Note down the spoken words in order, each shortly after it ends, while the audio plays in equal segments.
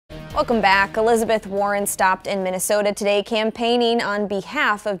Welcome back. Elizabeth Warren stopped in Minnesota today campaigning on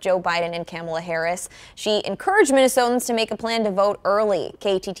behalf of Joe Biden and Kamala Harris. She encouraged Minnesotans to make a plan to vote early.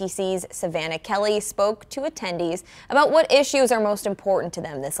 KTTC's Savannah Kelly spoke to attendees about what issues are most important to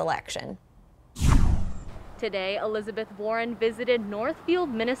them this election. Today, Elizabeth Warren visited Northfield,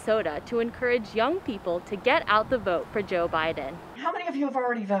 Minnesota to encourage young people to get out the vote for Joe Biden. How many of you have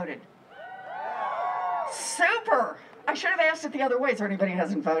already voted? Super! I should have asked it the other way, so anybody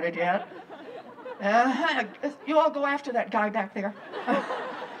hasn't voted yet. You all go after that guy back there.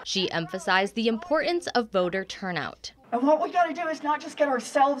 She emphasized the importance of voter turnout. And what we got to do is not just get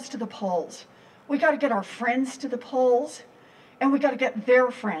ourselves to the polls. We got to get our friends to the polls, and we got to get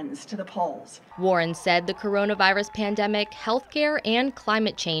their friends to the polls. Warren said the coronavirus pandemic, healthcare, and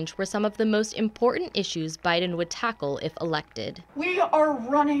climate change were some of the most important issues Biden would tackle if elected. We are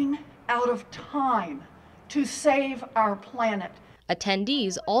running out of time to save our planet.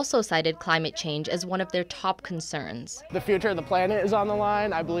 Attendees also cited climate change as one of their top concerns. The future of the planet is on the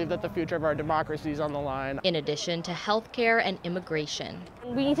line. I believe that the future of our democracy is on the line. In addition to healthcare and immigration.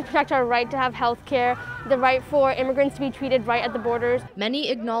 We need to protect our right to have health care, the right for immigrants to be treated right at the borders. Many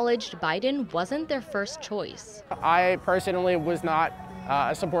acknowledged Biden wasn't their first choice. I personally was not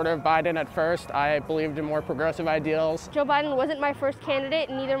a supporter of Biden at first. I believed in more progressive ideals. Joe Biden wasn't my first candidate,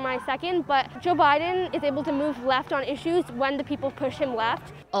 neither my second, but Joe Biden is able to move left on issues when the people push him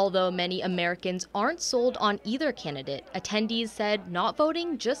left. Although many Americans aren't sold on either candidate, attendees said not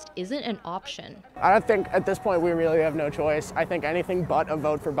voting just isn't an option. I don't think at this point we really have no choice. I think anything but a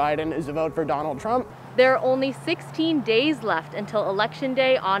vote for Biden is a vote for Donald Trump. There are only 16 days left until Election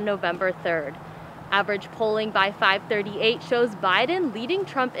Day on November 3rd. Average polling by 5:38 shows Biden leading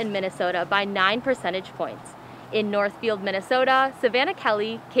Trump in Minnesota by 9 percentage points. In Northfield, Minnesota, Savannah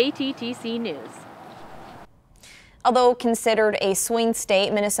Kelly, KTTC News. Although considered a swing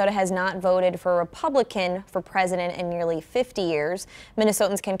state, Minnesota has not voted for a Republican for president in nearly 50 years.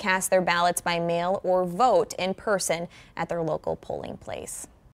 Minnesotans can cast their ballots by mail or vote in person at their local polling place.